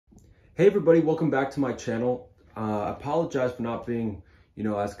Hey everybody, welcome back to my channel. I apologize for not being,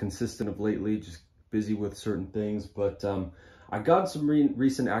 as consistent of lately, just busy with certain things, but I got some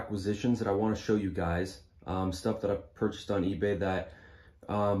recent acquisitions that I want to show you guys. Stuff that I purchased on eBay that,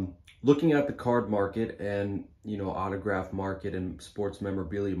 looking at the card market and, autograph market and sports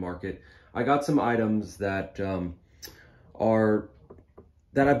memorabilia market, I got some items that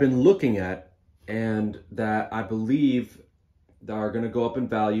I've been looking at and that I believe that are going to go up in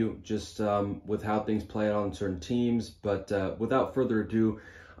value just with how things play out on certain teams. But without further ado,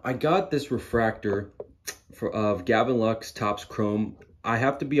 I got this refractor of Gavin Topps Chrome. I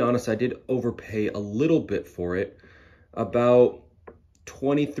have to be honest, I did overpay a little bit for it, about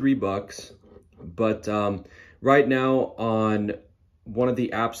 23 bucks. But right now on one of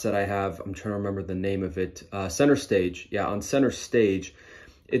the apps that I have, I'm trying to remember the name of it, Center Stage. Yeah, on Center Stage,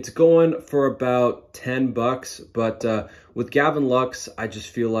 it's going for about 10 bucks, but with Gavin Lux, I just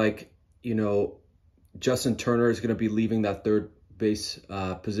feel like, Justin Turner is going to be leaving that third base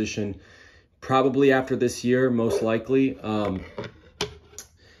position probably after this year, most likely.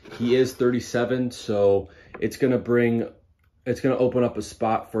 He is 37, so it's going to open up a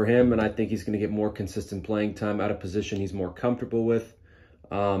spot for him, and I think he's going to get more consistent playing time at a position he's more comfortable with.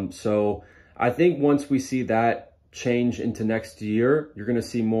 So I think once we see that change into next year, you're going to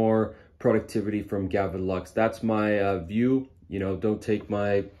see more productivity from Gavin Lux. That's my view. Don't take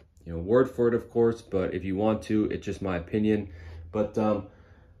my word for it, of course, but if you want to, it's just my opinion. But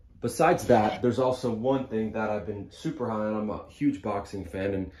besides that, there's also one thing that I've been super high on. I'm a huge boxing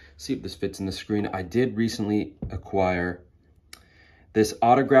fan, and see if this fits in the screen. I did recently acquire this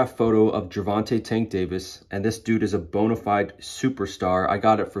autograph photo of Gervonta Tank Davis, and this dude is a bona fide superstar. I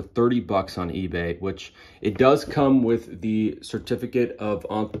got it for 30 bucks on eBay, which it does come with the certificate of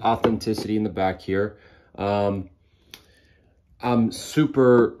authenticity in the back here. I'm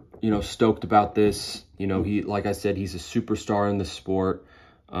super, stoked about this. Like I said, he's a superstar in the sport.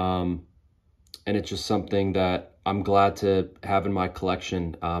 And it's just something that I'm glad to have in my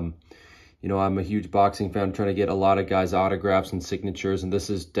collection. I'm a huge boxing fan. I'm trying to get a lot of guys' autographs and signatures, and this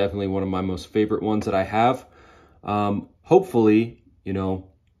is definitely one of my most favorite ones that I have. Hopefully, I'm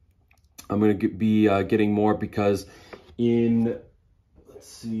going to be getting more, because in,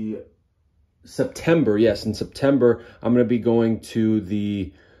 September, in September, I'm going to be going to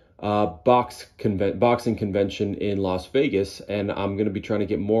the boxing convention in Las Vegas, and I'm going to be trying to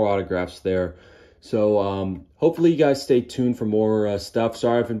get more autographs there. So hopefully you guys stay tuned for more stuff.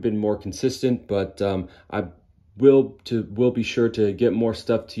 Sorry I haven't been more consistent, but I will be sure to get more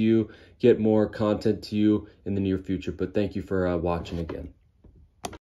stuff to you, get more content to you in the near future. But thank you for watching again.